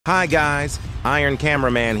Hi guys, Iron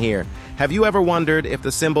Cameraman here. Have you ever wondered if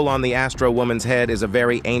the symbol on the Astro Woman's head is a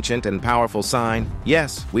very ancient and powerful sign?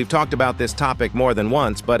 Yes, we've talked about this topic more than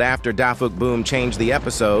once, but after Dafuk Boom changed the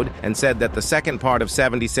episode and said that the second part of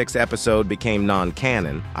 76 episode became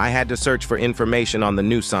non-canon, I had to search for information on the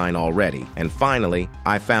new sign already, and finally,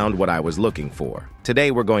 I found what I was looking for.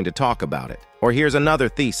 Today we're going to talk about it. Or here's another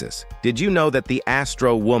thesis. Did you know that the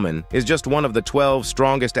Astro Woman is just one of the 12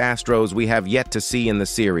 strongest Astros we have yet to see in the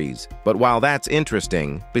series? But while that's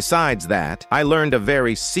interesting, besides that, I learned a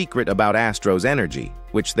very secret about Astro's energy,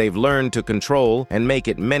 which they've learned to control and make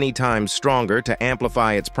it many times stronger to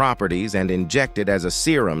amplify its properties and inject it as a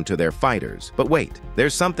serum to their fighters. But wait,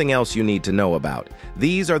 there's something else you need to know about.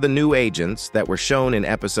 These are the new agents that were shown in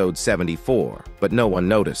episode 74, but no one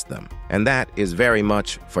noticed them. And that is very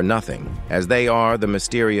much for nothing, as they are the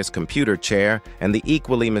mysterious computer chair and the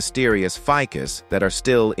equally mysterious ficus that are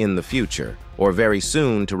still in the future, or very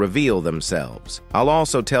soon to reveal themselves. I'll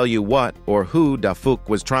also tell you what or who Dafuk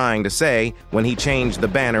was trying to say when he changed the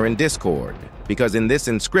banner in Discord, because in this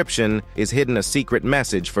inscription is hidden a secret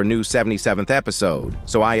message for new 77th episode,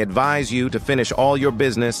 so I advise you to finish all your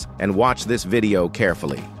business and watch this video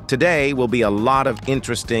carefully. Today will be a lot of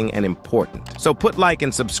interesting and important, so put like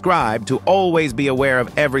and subscribe to always be aware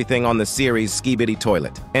of everything on the series Skibidi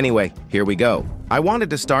Toilet. Anyway, here we go. I wanted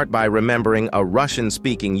to start by remembering a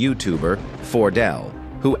Russian-speaking YouTuber, Fordell,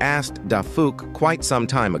 who asked Dafuk quite some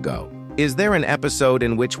time ago, "Is there an episode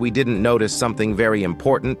in which we didn't notice something very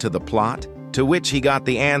important to the plot?" To which he got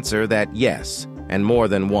the answer that yes, and more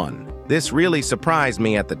than one. This really surprised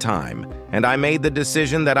me at the time, and I made the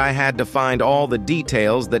decision that I had to find all the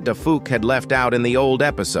details that Dafuk had left out in the old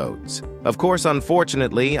episodes. Of course,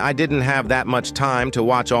 unfortunately, I didn't have that much time to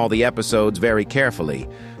watch all the episodes very carefully,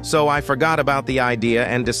 so I forgot about the idea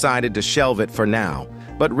and decided to shelve it for now.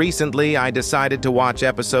 But recently, I decided to watch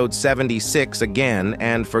episode 76 again,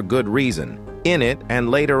 and for good reason. In it,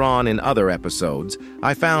 and later on in other episodes,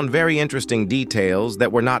 I found very interesting details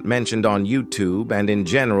that were not mentioned on YouTube and in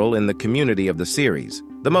general in the community of the series.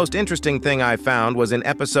 The most interesting thing I found was in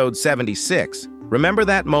episode 76. Remember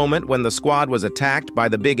that moment when the squad was attacked by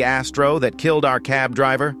the big Astro that killed our cab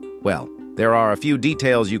driver? Well, there are a few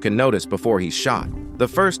details you can notice before he's shot. The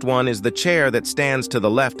first one is the chair that stands to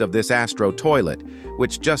the left of this Astro toilet,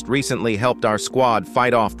 which just recently helped our squad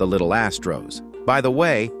fight off the little Astros. By the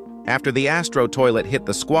way, after the Astro toilet hit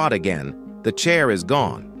the squad again, the chair is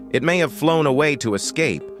gone. It may have flown away to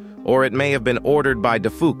escape, or it may have been ordered by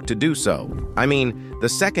Dafuk to do so. I mean, the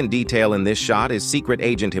second detail in this shot is Secret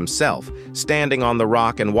Agent himself, standing on the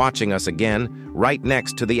rock and watching us again, right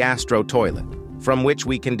next to the Astro toilet, from which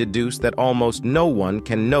we can deduce that almost no one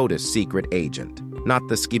can notice Secret Agent. Not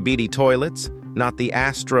the Skibidi Toilets, not the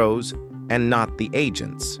Astros, and not the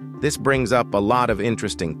agents. This brings up a lot of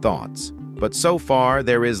interesting thoughts. But so far,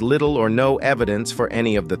 there is little or no evidence for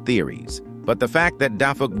any of the theories. But the fact that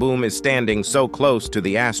Dafuk Boom is standing so close to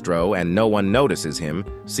the Astro and no one notices him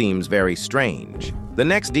seems very strange. The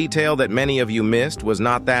next detail that many of you missed was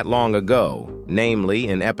not that long ago, namely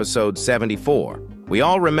in episode 74. We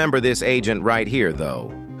all remember this agent right here,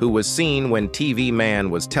 though, who was seen when TV Man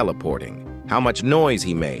was teleporting. How much noise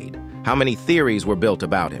he made, how many theories were built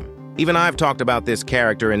about him. Even I've talked about this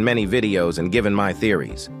character in many videos and given my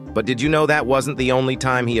theories. But did you know that wasn't the only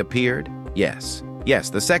time he appeared? Yes,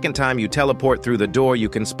 the second time you teleport through the door you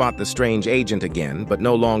can spot the strange agent again, but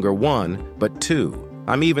no longer one, but two.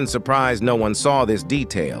 I'm even surprised no one saw this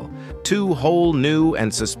detail. Two whole new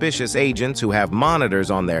and suspicious agents who have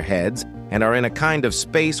monitors on their heads and are in a kind of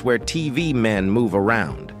space where TV men move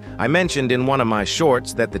around. I mentioned in one of my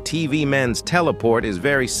shorts that the TV men's teleport is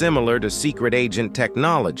very similar to secret agent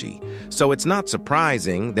technology, so it's not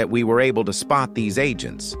surprising that we were able to spot these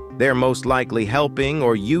agents. They're most likely helping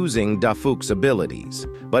or using Dafuk's abilities,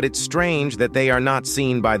 but it's strange that they are not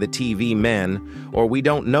seen by the TV men, or we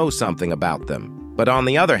don't know something about them. But on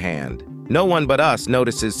the other hand, no one but us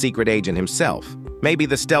notices Secret Agent himself. Maybe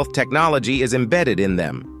the stealth technology is embedded in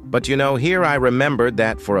them. But you know, here I remembered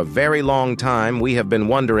that for a very long time we have been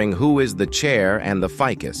wondering who is the chair and the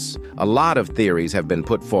ficus. A lot of theories have been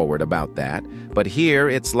put forward about that, but here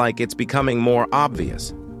it's like it's becoming more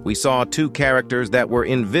obvious. We saw two characters that were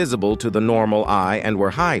invisible to the normal eye and were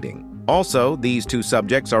hiding. Also, these two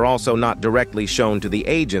subjects are also not directly shown to the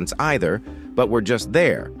agents either, but were just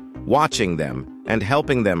there, watching them and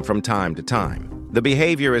helping them from time to time. The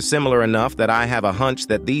behavior is similar enough that I have a hunch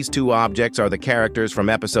that these two objects are the characters from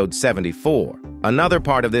episode 74. Another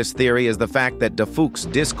part of this theory is the fact that Dafuk's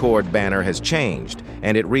Discord banner has changed,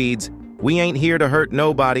 and it reads, "We ain't here to hurt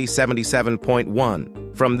nobody 77.1.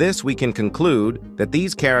 From this, we can conclude that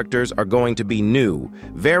these characters are going to be new,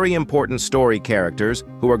 very important story characters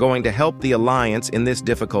who are going to help the Alliance in this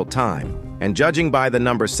difficult time. And judging by the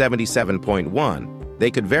number 77.1,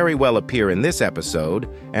 they could very well appear in this episode,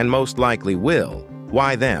 and most likely will.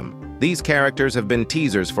 Why them? These characters have been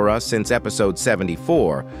teasers for us since episode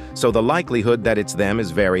 74, so the likelihood that it's them is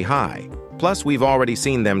very high. Plus, we've already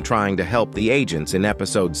seen them trying to help the agents in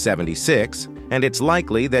episode 76, and it's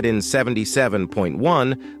likely that in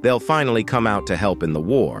 77.1, they'll finally come out to help in the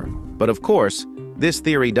war. But of course, this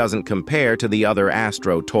theory doesn't compare to the other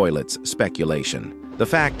Astro Toilet's speculation. The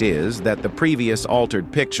fact is that the previous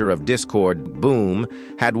altered picture of Discord Boom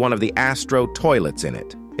had one of the Astro Toilets in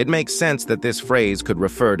it. It makes sense that this phrase could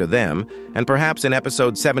refer to them, and perhaps in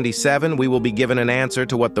episode 77 we will be given an answer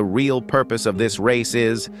to what the real purpose of this race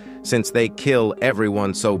is, since they kill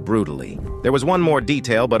everyone so brutally. There was one more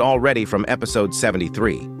detail, but already from episode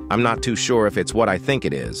 73. I'm not too sure if it's what I think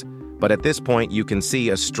it is, but at this point you can see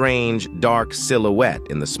a strange, dark silhouette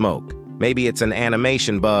in the smoke. Maybe it's an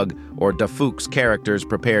animation bug or Dafook's characters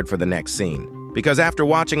prepared for the next scene. Because after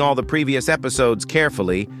watching all the previous episodes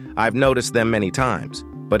carefully, I've noticed them many times.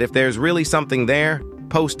 But if there's really something there,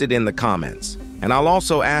 post it in the comments. And I'll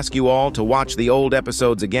also ask you all to watch the old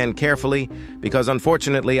episodes again carefully, because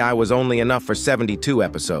unfortunately I was only enough for 72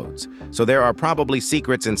 episodes, so there are probably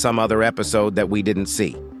secrets in some other episode that we didn't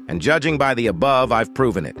see. And judging by the above, I've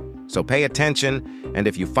proven it. So pay attention, and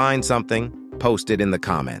if you find something, post it in the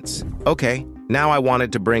comments. Okay, now I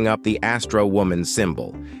wanted to bring up the Astro Woman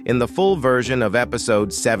symbol. In the full version of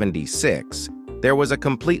episode 76, there was a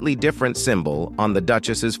completely different symbol on the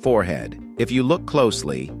Duchess's forehead. If you look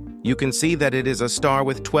closely, you can see that it is a star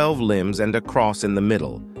with 12 limbs and a cross in the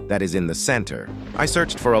middle, that is in the center. I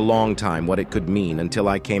searched for a long time what it could mean until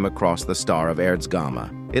I came across the Star of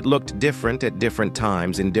Erzgama. It looked different at different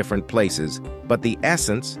times in different places, but the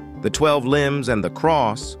essence, the 12 limbs and the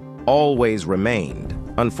cross, always remained.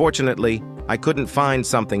 Unfortunately, I couldn't find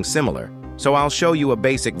something similar, so I'll show you a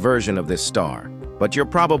basic version of this star. But you're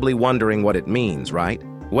probably wondering what it means, right?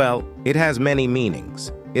 Well, it has many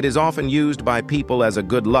meanings. It is often used by people as a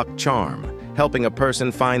good luck charm, helping a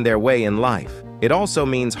person find their way in life. It also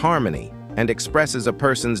means harmony and expresses a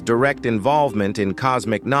person's direct involvement in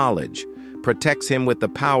cosmic knowledge, protects him with the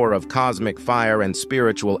power of cosmic fire and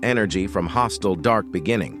spiritual energy from hostile dark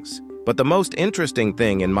beginnings. But the most interesting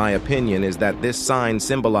thing, in my opinion, is that this sign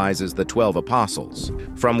symbolizes the 12 apostles,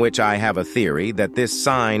 from which I have a theory that this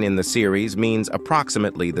sign in the series means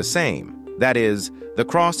approximately the same. That is, the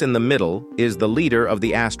cross in the middle is the leader of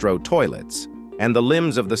the Astro Toilets, and the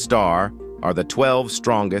limbs of the star are the 12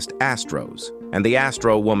 strongest Astros, and the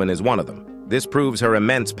Astro Woman is one of them. This proves her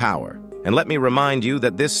immense power. And let me remind you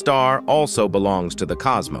that this star also belongs to the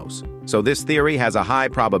cosmos, so this theory has a high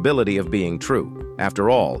probability of being true. After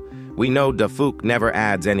all, we know Dafook never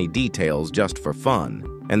adds any details just for fun,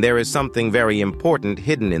 and there is something very important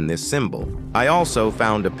hidden in this symbol. I also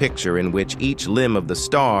found a picture in which each limb of the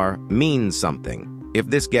star means something. If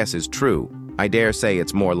this guess is true, I dare say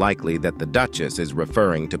it's more likely that the Duchess is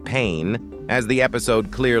referring to pain, as the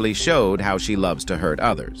episode clearly showed how she loves to hurt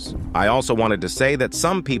others. I also wanted to say that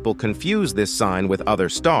some people confuse this sign with other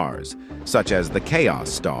stars, such as the Chaos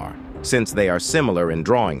Star, since they are similar in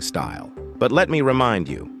drawing style. But let me remind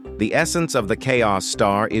you, the essence of the Chaos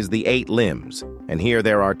Star is the 8 limbs, and here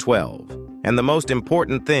there are 12. And the most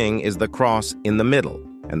important thing is the cross in the middle,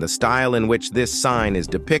 and the style in which this sign is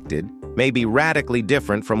depicted may be radically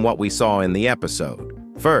different from what we saw in the episode.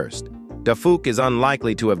 First, Dafook is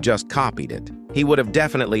unlikely to have just copied it. He would have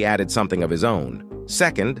definitely added something of his own.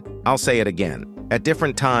 Second, I'll say it again. At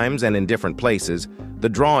different times and in different places, the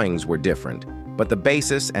drawings were different, but the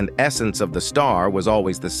basis and essence of the star was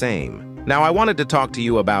always the same. Now, I wanted to talk to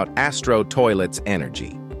you about Astro Toilet's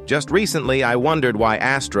energy. Just recently, I wondered why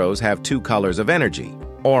Astros have 2 colors of energy,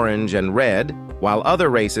 orange and red, while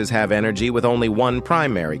other races have energy with only one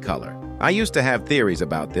primary color. I used to have theories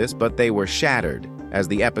about this, but they were shattered as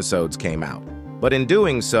the episodes came out. But in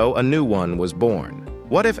doing so, a new one was born.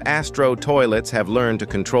 What if Astro Toilets have learned to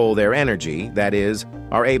control their energy, that is,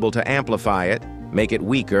 are able to amplify it, make it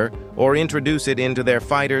weaker, or introduce it into their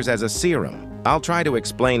fighters as a serum? I'll try to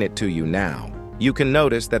explain it to you now. You can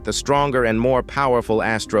notice that the stronger and more powerful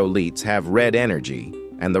Astro-elites have red energy,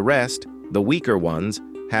 and the rest, the weaker ones,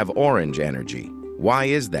 have orange energy. Why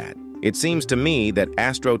is that? It seems to me that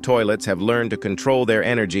Astro Toilets have learned to control their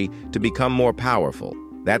energy to become more powerful.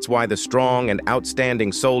 That's why the strong and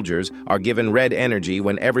outstanding soldiers are given red energy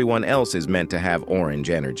when everyone else is meant to have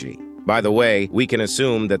orange energy. By the way, we can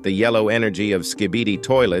assume that the yellow energy of Skibidi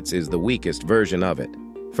Toilets is the weakest version of it.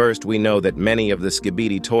 First, we know that many of the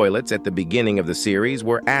Skibidi Toilets at the beginning of the series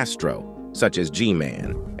were Astro, such as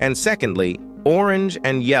G-Man. And secondly, orange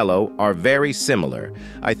and yellow are very similar.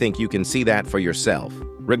 I think you can see that for yourself.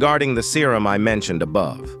 Regarding the serum I mentioned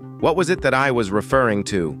above, what was it that I was referring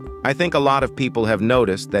to? I think a lot of people have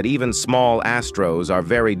noticed that even small Astros are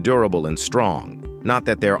very durable and strong. Not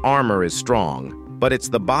that their armor is strong, but it's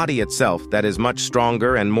the body itself that is much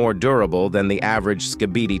stronger and more durable than the average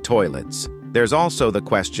Skibidi Toilets. There's also the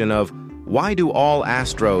question of, why do all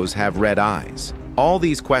Astros have red eyes? All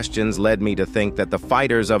these questions led me to think that the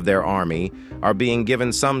fighters of their army are being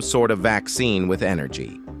given some sort of vaccine with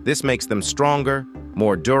energy. This makes them stronger,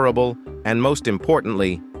 more durable, and most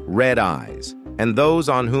importantly, red eyes. And those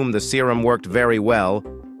on whom the serum worked very well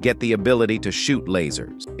get the ability to shoot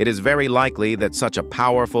lasers. It is very likely that such a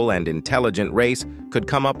powerful and intelligent race could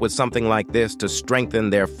come up with something like this to strengthen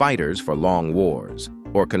their fighters for long wars,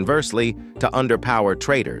 or conversely, to underpower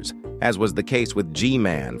traitors, as was the case with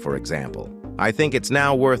G-Man, for example. I think it's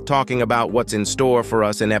now worth talking about what's in store for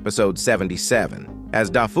us in episode 77. As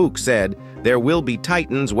Dafuk said, there will be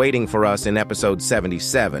Titans waiting for us in episode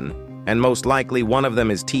 77, and most likely one of them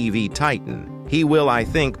is TV Titan. He will, I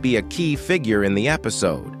think, be a key figure in the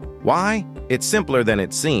episode. Why? It's simpler than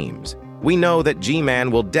it seems. We know that G-Man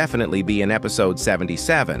will definitely be in episode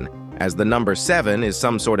 77, as the number 7 is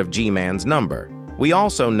some sort of G-Man's number. We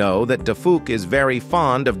also know that Dafuk is very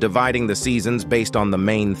fond of dividing the seasons based on the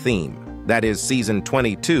main theme. That is, Season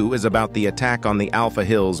 22 is about the attack on the Alpha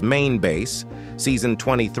Hills main base, Season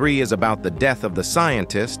 23 is about the death of the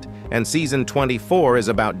scientist, and Season 24 is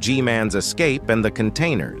about G-Man's escape and the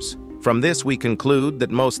containers. From this, we conclude that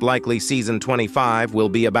most likely Season 25 will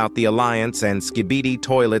be about the Alliance and Skibidi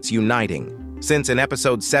Toilets uniting. Since in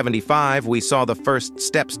episode 75 we saw the first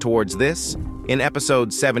steps towards this, in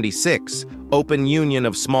episode 76, open union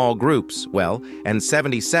of small groups, and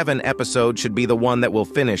 77 episode should be the one that will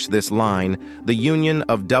finish this line, the union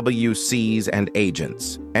of WCs and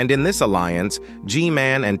agents. And in this alliance,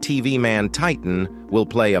 G-Man and TV Man Titan will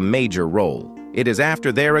play a major role. It is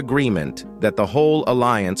after their agreement that the whole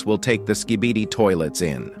alliance will take the Skibidi Toilets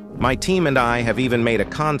in. My team and I have even made a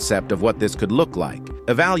concept of what this could look like.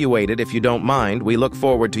 Evaluate it if you don't mind. We look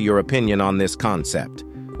forward to your opinion on this concept.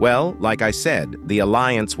 Well, like I said, the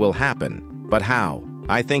alliance will happen. But how?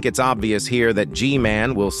 I think it's obvious here that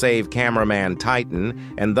G-Man will save Cameraman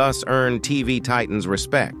Titan and thus earn TV Titan's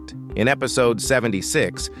respect. In episode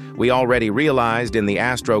 76, we already realized in the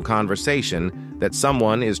Astro conversation that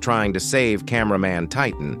someone is trying to save Cameraman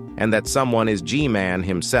Titan and that someone is G-Man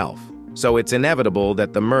himself. So it's inevitable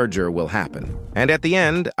that the merger will happen. And at the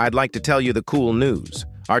end, I'd like to tell you the cool news.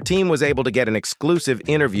 Our team was able to get an exclusive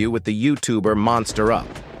interview with the YouTuber Monster Up.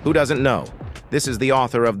 Who doesn't know? This is the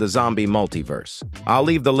author of the Zombie Multiverse. I'll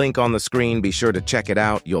leave the link on the screen. Be sure to check it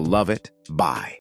out. You'll love it. Bye.